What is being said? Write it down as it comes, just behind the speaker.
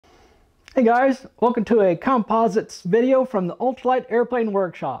Hey guys, welcome to a composites video from the Ultralight Airplane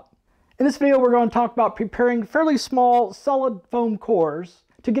Workshop. In this video we're going to talk about preparing fairly small solid foam cores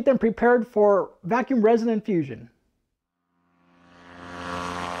to get them prepared for vacuum resin infusion.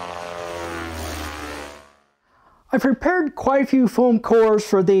 I've prepared quite a few foam cores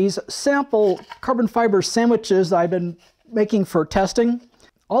for these sample carbon fiber sandwiches that I've been making for testing.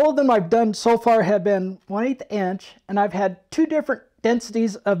 All of them I've done so far have been 1/8 inch, and I've had two different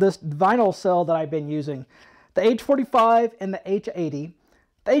densities of this vinyl cell that I've been using, the H45 and the H80.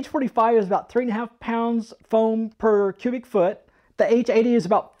 The H45 is about 3.5 pounds foam per cubic foot. The H80 is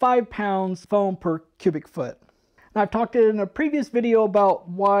about 5 pounds foam per cubic foot. Now, I've talked in a previous video about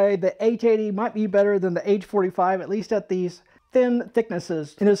why the H80 might be better than the H45, at least at these thin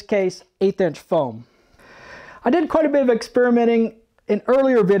thicknesses, in this case 1/8 inch foam. I did quite a bit of experimenting in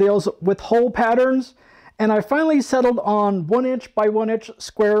earlier videos with hole patterns, and I finally settled on 1 inch by 1 inch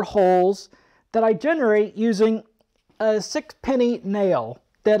square holes that I generate using a 6-penny nail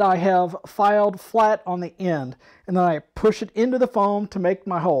that I have filed flat on the end, and then I push it into the foam to make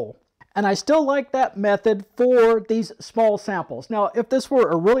my hole. And I still like that method for these small samples. Now, if this were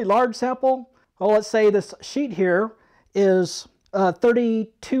a really large sample, well, let's say this sheet here is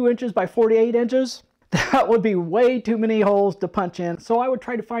 32 inches by 48 inches, that would be way too many holes to punch in. So I would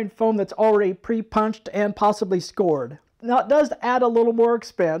try to find foam that's already pre-punched and possibly scored. Now, it does add a little more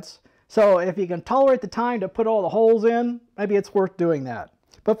expense, so if you can tolerate the time to put all the holes in, maybe it's worth doing that.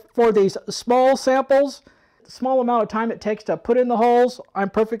 But for these small samples, the small amount of time it takes to put in the holes, I'm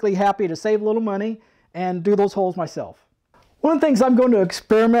perfectly happy to save a little money and do those holes myself. One of the things I'm going to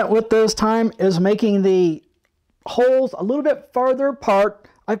experiment with this time is making the holes a little bit farther apart.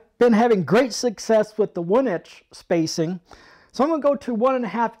 I've been having great success with the 1 inch spacing, so I'm going to go to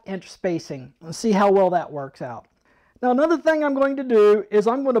 1.5 inch spacing and see how well that works out. Now, another thing I'm going to do is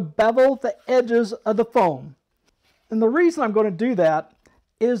I'm going to bevel the edges of the foam. And the reason I'm going to do that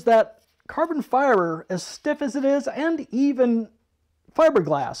is that carbon fiber, as stiff as it is, and even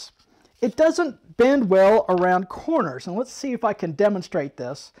fiberglass, it doesn't bend well around corners. And let's see if I can demonstrate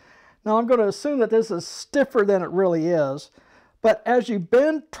this. Now, I'm going to assume that this is stiffer than it really is. But as you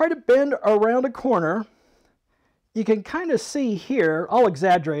try to bend around a corner, you can kind of see here, I'll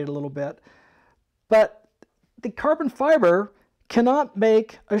exaggerate a little bit, but the carbon fiber cannot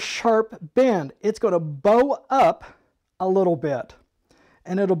make a sharp bend. It's going to bow up a little bit,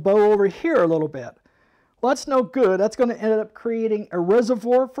 and it'll bow over here a little bit. Well, that's no good. That's going to end up creating a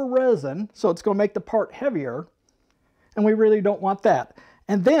reservoir for resin, so it's going to make the part heavier, and we really don't want that.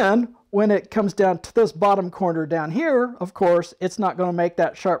 And then, when it comes down to this bottom corner down here, of course, it's not going to make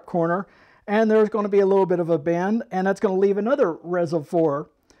that sharp corner, and there's going to be a little bit of a bend, and that's going to leave another reservoir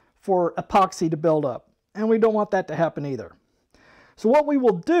for epoxy to build up. And we don't want that to happen either. So what we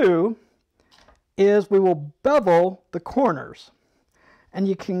will do is we will bevel the corners. And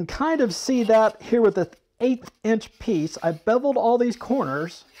you can kind of see that here with the 1/8 inch piece. I beveled all these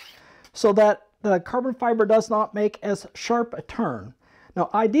corners so that the carbon fiber does not make as sharp a turn. Now,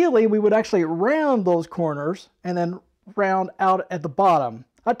 ideally, we would actually round those corners and then round out at the bottom.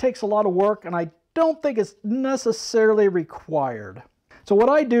 That takes a lot of work, and I don't think it's necessarily required. So what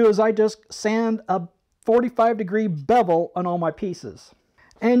I do is I just sand a 45-degree bevel on all my pieces.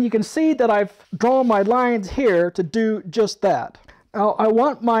 And you can see that I've drawn my lines here to do just that. Now, I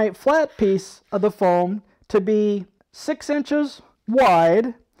want my flat piece of the foam to be 6 inches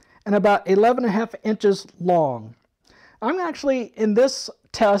wide and about 11.5 inches long. I'm actually, in this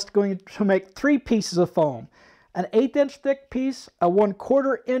test, going to make 3 pieces of foam. An 1/8 inch thick piece, a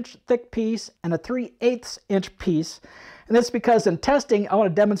 1/4 inch thick piece, and a 3/8 inch piece. And that's because in testing, I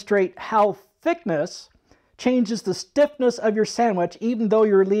want to demonstrate how thickness changes the stiffness of your sandwich, even though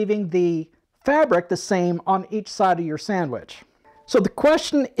you're leaving the fabric the same on each side of your sandwich. So the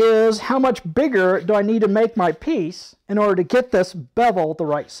question is, how much bigger do I need to make my piece in order to get this bevel the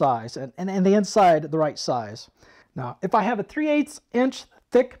right size and the inside the right size? Now, if I have a 3/8 inch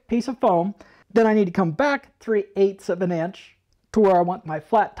thick piece of foam, then I need to come back 3/8 of an inch to where I want my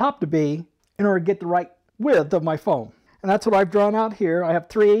flat top to be in order to get the right width of my foam. And that's what I've drawn out here. I have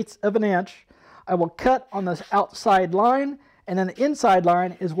 3/8 of an inch. I will cut on this outside line, and then the inside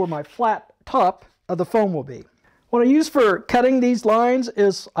line is where my flat top of the foam will be. What I use for cutting these lines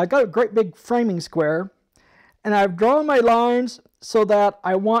is I got a great big framing square, and I've drawn my lines so that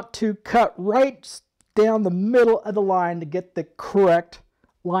I want to cut right down the middle of the line to get the correct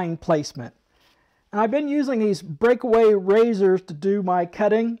line placement. And I've been using these breakaway razors to do my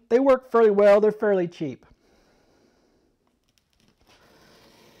cutting. They work fairly well. They're fairly cheap.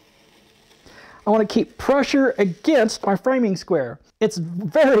 I want to keep pressure against my framing square. It's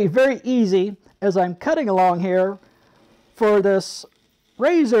very, very easy as I'm cutting along here for this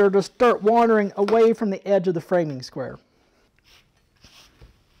razor to start wandering away from the edge of the framing square.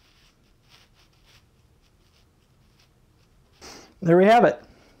 There we have it.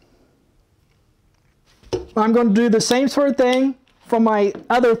 I'm going to do the same sort of thing for my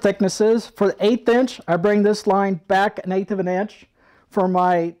other thicknesses. For the 1/8 inch, I bring this line back 1/8 of an inch. For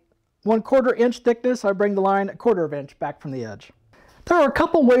my 1/4 inch thickness, I bring the line 1/4 inch back from the edge. There are a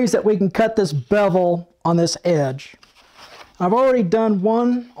couple ways that we can cut this bevel on this edge. I've already done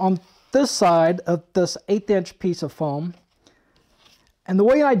one on this side of this 1/8 inch piece of foam. And the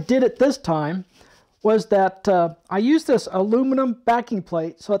way I did it this time was that I used this aluminum backing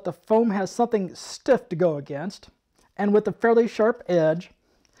plate so that the foam has something stiff to go against, and with a fairly sharp edge.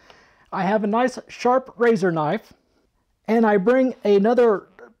 I have a nice sharp razor knife, and I bring another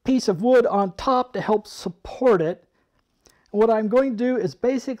piece of wood on top to help support it. And what I'm going to do is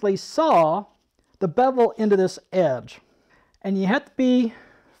basically saw the bevel into this edge. And you have to be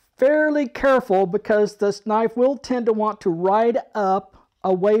fairly careful because this knife will tend to want to ride up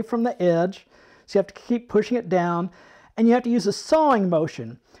away from the edge. So you have to keep pushing it down, and you have to use a sawing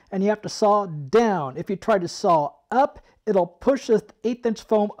motion, and you have to saw down. If you try to saw up, it'll push this 1/8 inch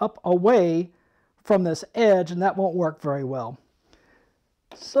foam up away from this edge, and that won't work very well.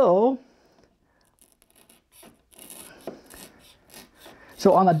 So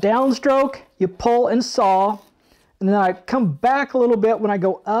on the downstroke, you pull and saw, and then I come back a little bit when I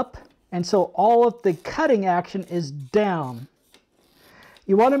go up, and so all of the cutting action is down.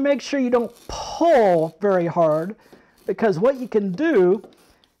 You want to make sure you don't pull very hard, because what you can do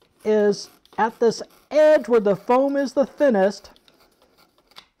is at this edge where the foam is the thinnest,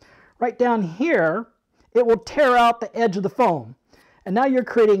 right down here, it will tear out the edge of the foam. And now you're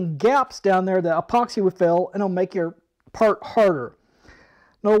creating gaps down there that epoxy will fill, and it'll make your part harder.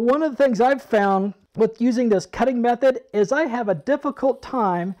 Now, one of the things I've found with using this cutting method is I have a difficult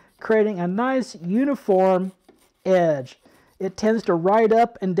time creating a nice uniform edge. It tends to ride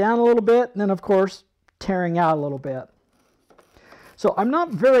up and down a little bit, and then of course tearing out a little bit. So I'm not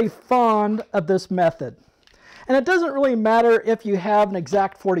very fond of this method. And it doesn't really matter if you have an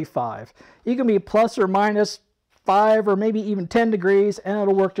exact 45. You can be plus or minus 5 or maybe even 10 degrees and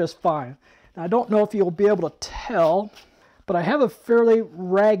it'll work just fine. Now, I don't know if you'll be able to tell, but I have a fairly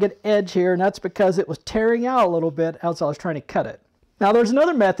ragged edge here, and that's because it was tearing out a little bit as I was trying to cut it. Now there's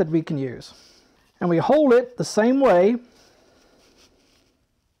another method we can use, and we hold it the same way,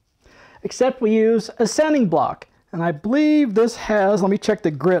 except we use a sanding block. And I believe this has, let me check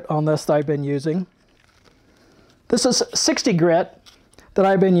the grit on this that I've been using. This is 60 grit that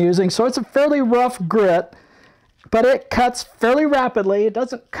I've been using, so it's a fairly rough grit, but it cuts fairly rapidly. It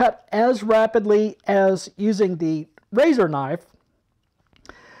doesn't cut as rapidly as using the razor knife,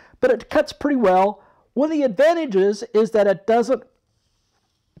 but it cuts pretty well. One of the advantages is that it doesn't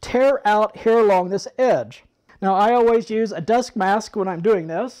tear out here along this edge. Now, I always use a dust mask when I'm doing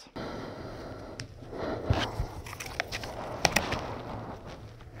this.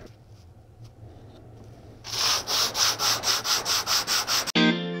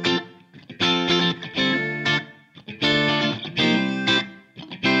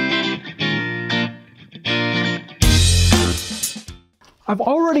 I've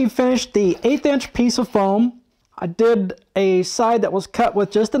already finished the 1/8 inch piece of foam. I did a side that was cut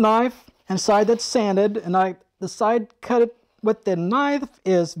with just a knife and side that's sanded, and the side cut with the knife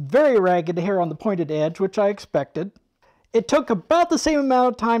is very ragged here on the pointed edge, which I expected. It took about the same amount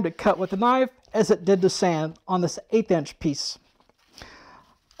of time to cut with the knife as it did to sand on this 1/8 inch piece.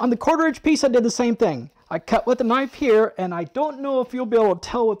 On the 1/4 inch piece, I did the same thing. I cut with the knife here, and I don't know if you'll be able to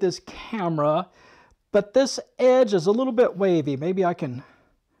tell with this camera, but this edge is a little bit wavy. Maybe you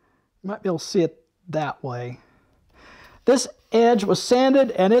might be able to see it that way. This edge was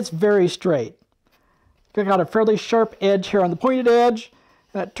sanded and it's very straight. I got a fairly sharp edge here on the pointed edge,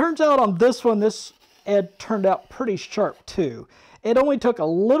 and it turns out on this one, this edge turned out pretty sharp too. It only took a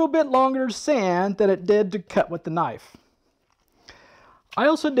little bit longer to sand than it did to cut with the knife. I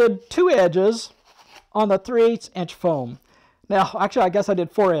also did 2 edges on the 3/8 inch foam. Now, actually, I guess I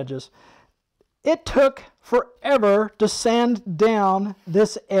did 4 edges. It took forever to sand down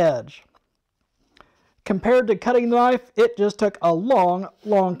this edge. Compared to cutting the knife, it just took a long,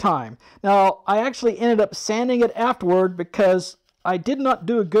 long time. Now, I actually ended up sanding it afterward because I did not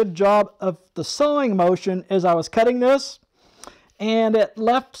do a good job of the sawing motion as I was cutting this, and it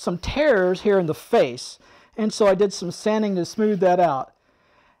left some tears here in the face. And so I did some sanding to smooth that out.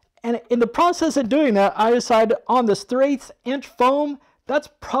 And in the process of doing that, I decided on this 3/8 inch foam that's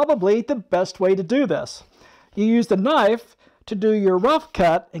probably the best way to do this. You use the knife to do your rough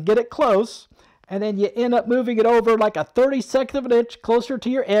cut and get it close, and then you end up moving it over like a 32nd of an inch closer to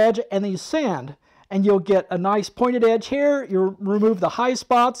your edge, and then you sand. And you'll get a nice pointed edge here, you'll remove the high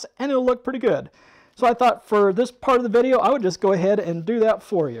spots, and it'll look pretty good. So I thought for this part of the video, I would just go ahead and do that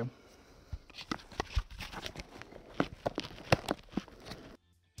for you.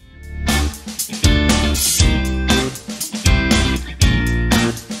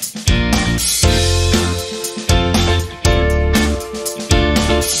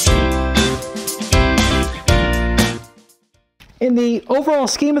 In the overall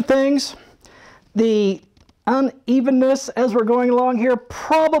scheme of things, the unevenness as we're going along here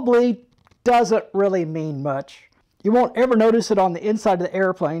probably doesn't really mean much. You won't ever notice it on the inside of the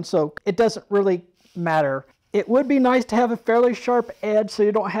airplane, so it doesn't really matter. It would be nice to have a fairly sharp edge so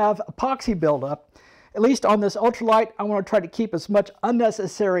you don't have epoxy buildup. At least on this Ultralight, I want to try to keep as much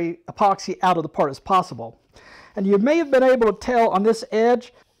unnecessary epoxy out of the part as possible. And you may have been able to tell on this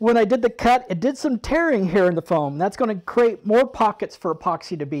edge, when I did the cut, it did some tearing here in the foam. That's going to create more pockets for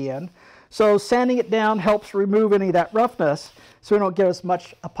epoxy to be in. So sanding it down helps remove any of that roughness so we don't get as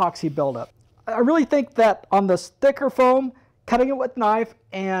much epoxy buildup. I really think that on this thicker foam, cutting it with a knife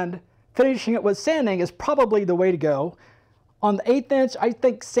and finishing it with sanding is probably the way to go. On the 1/8 inch, I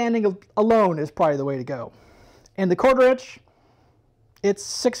think sanding alone is probably the way to go. And the 1/4 inch, it's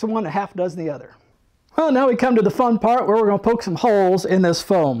 6 of one and half a dozen the other. Well, now we come to the fun part where we're going to poke some holes in this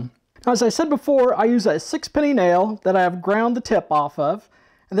foam. Now, as I said before, I use a 6-penny nail that I have ground the tip off of.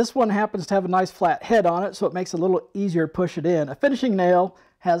 And this one happens to have a nice flat head on it, so it makes it a little easier to push it in. A finishing nail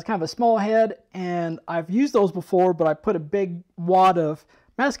has kind of a small head, and I've used those before, but I put a big wad of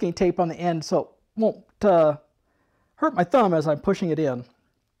masking tape on the end so it won't hurt my thumb as I'm pushing it in.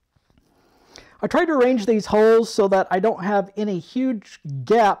 I tried to arrange these holes so that I don't have any huge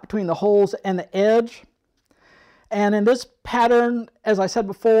gap between the holes and the edge. And in this pattern, as I said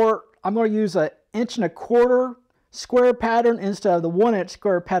before, I'm going to use an 1.25 inch square pattern instead of the 1 inch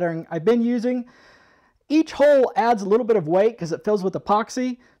square pattern I've been using. Each hole adds a little bit of weight because it fills with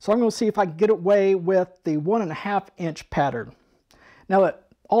epoxy, so I'm going to see if I can get away with the 1.5 inch pattern. Now,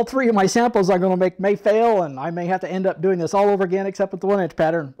 all 3 of my samples I'm going to make may fail, and I may have to end up doing this all over again except with the 1 inch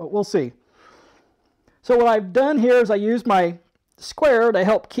pattern, but we'll see. So what I've done here is I used my square to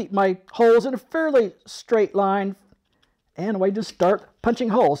help keep my holes in a fairly straight line, and we just start punching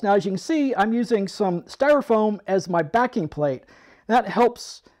holes. Now, as you can see, I'm using some styrofoam as my backing plate. That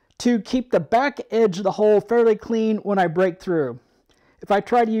helps to keep the back edge of the hole fairly clean when I break through. If I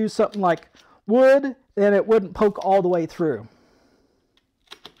try to use something like wood, then it wouldn't poke all the way through.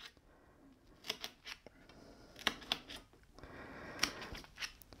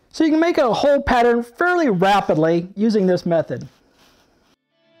 So you can make a hole pattern fairly rapidly using this method.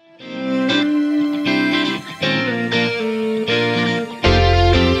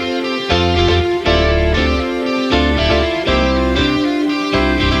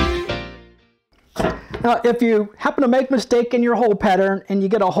 Now, if you happen to make a mistake in your hole pattern and you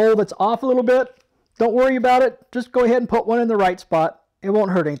get a hole that's off a little bit, don't worry about it. Just go ahead and put one in the right spot. It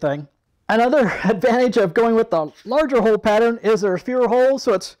won't hurt anything. Another advantage of going with the larger hole pattern is there's fewer holes,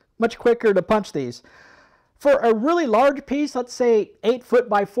 so it's much quicker to punch these. For a really large piece, let's say 8 foot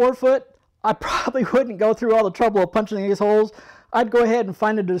by 4 foot, I probably wouldn't go through all the trouble of punching these holes. I'd go ahead and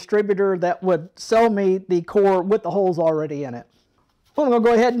find a distributor that would sell me the core with the holes already in it. Well, I'm going to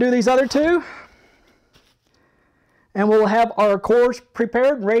go ahead and do these other 2. And we'll have our cores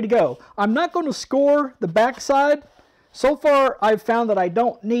prepared and ready to go. I'm not going to score the back side. So far, I've found that I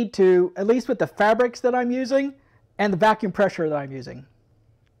don't need to, at least with the fabrics that I'm using and the vacuum pressure that I'm using.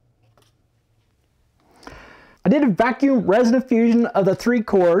 I did a vacuum resin infusion of the 3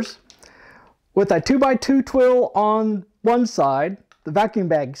 cores with a 2x2 twill on one side, the vacuum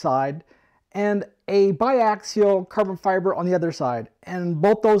bag side, and a biaxial carbon fiber on the other side. And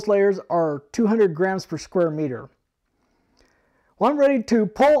both those layers are 200 grams per square meter. Well, I'm ready to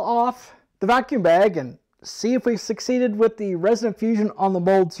pull off the vacuum bag and see if we succeeded with the resin infusion on the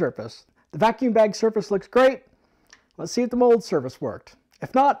mold surface. The vacuum bag surface looks great. Let's see if the mold surface worked.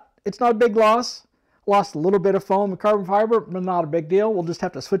 If not, it's not a big loss. Lost a little bit of foam and carbon fiber, but not a big deal. We'll just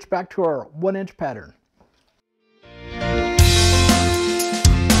have to switch back to our 1 inch pattern.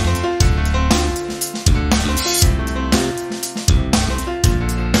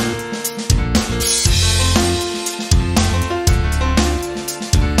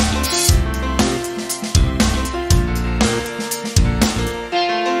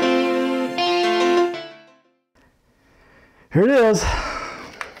 Here it is.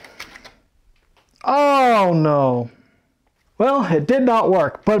 Oh no. Well, it did not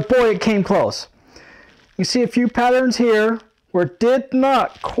work, but boy, it came close. You see a few patterns here where it did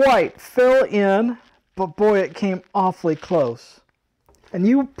not quite fill in, but boy, it came awfully close. And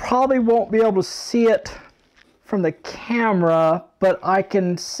you probably won't be able to see it from the camera, but I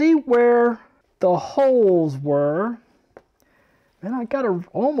can see where the holes were. And I got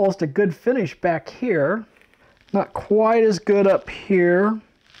almost a good finish back here. Not quite as good up here,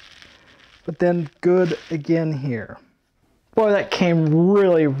 but then good again here. Boy, that came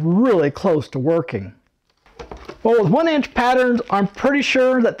really, really close to working. Well, with 1-inch patterns, I'm pretty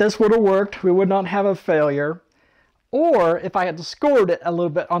sure that this would have worked. We would not have a failure. Or if I had scored it a little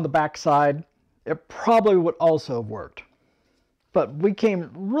bit on the back side, it probably would also have worked. But we came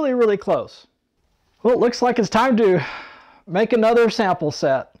really, really close. Well, it looks like it's time to make another sample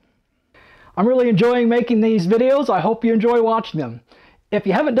set. I'm really enjoying making these videos. I hope you enjoy watching them. If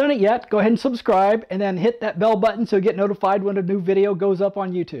you haven't done it yet, go ahead and subscribe and then hit that bell button so you get notified when a new video goes up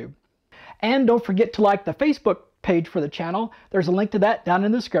on YouTube. And don't forget to like the Facebook page for the channel. There's a link to that down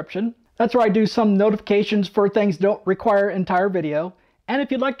in the description. That's where I do some notifications for things that don't require entire video. And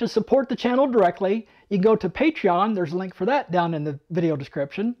if you'd like to support the channel directly, you can go to Patreon. There's a link for that down in the video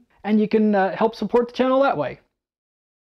description. And you can help support the channel that way.